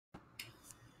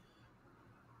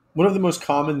One of the most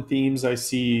common themes I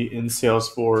see in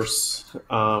Salesforce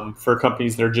for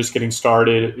companies that are just getting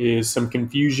started is some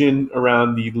confusion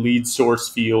around the lead source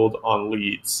field on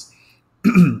leads.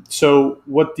 So,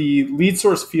 what the lead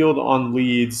source field on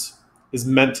leads is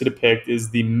meant to depict is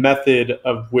the method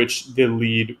of which the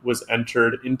lead was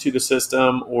entered into the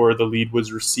system or the lead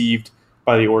was received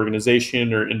by the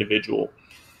organization or individual.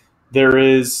 There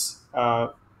is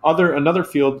another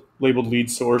field labeled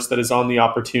lead source that is on the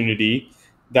opportunity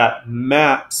that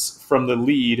maps from the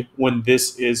lead when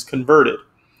this is converted.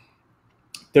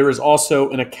 There is also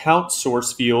an account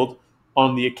source field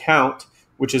on the account,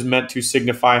 which is meant to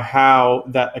signify how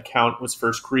that account was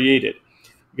first created.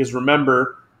 Because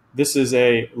remember, this is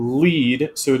a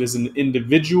lead, so it is an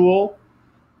individual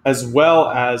as well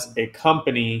as a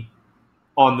company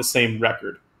on the same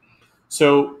record.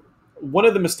 So, one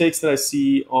of the mistakes that I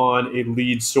see on a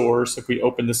lead source, if we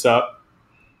open this up,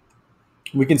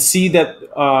 we can see that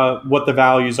what the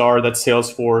values are that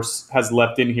Salesforce has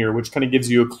left in here, which kind of gives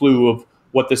you a clue of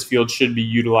what this field should be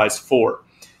utilized for.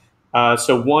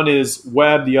 So one is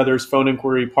web, the other is phone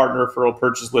inquiry, partner referral,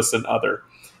 purchase list, and other.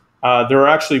 There are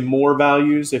actually more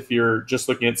values if you're just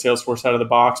looking at Salesforce out of the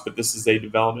box, but this is a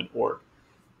development org.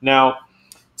 Now,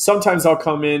 sometimes I'll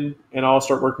come in and I'll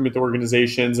start working with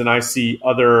organizations and I see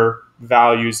other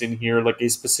values in here, like a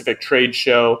specific trade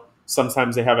show.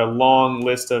 Sometimes they have a long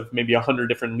list of maybe 100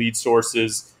 different lead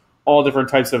sources, all different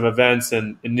types of events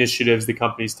and initiatives the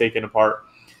company's been a part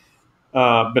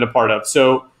of.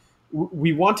 So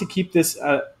we want to keep this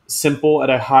simple at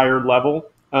a higher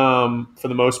level for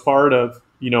the most part of,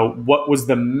 what was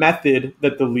the method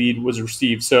that the lead was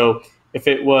received. So if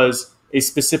it was a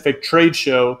specific trade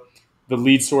show, the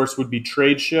lead source would be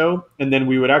trade show. And then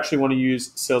we would actually want to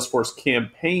use Salesforce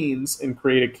campaigns and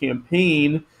create a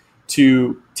campaign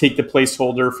to take the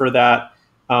placeholder for that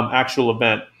actual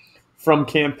event. From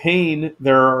campaign,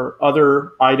 there are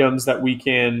other items that we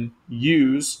can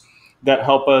use that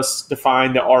help us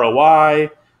define the ROI.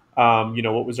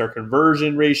 What was our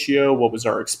conversion ratio? What was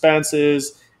our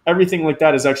expenses? Everything like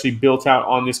that is actually built out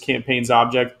on this campaigns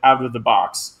object out of the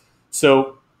box.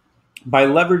 So by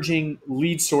leveraging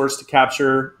lead source to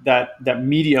capture that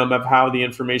medium of how the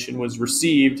information was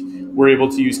received, we're able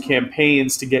to use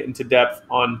campaigns to get into depth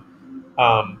on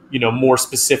more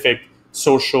specific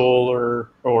social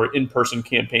or in-person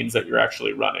campaigns that you're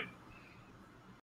actually running.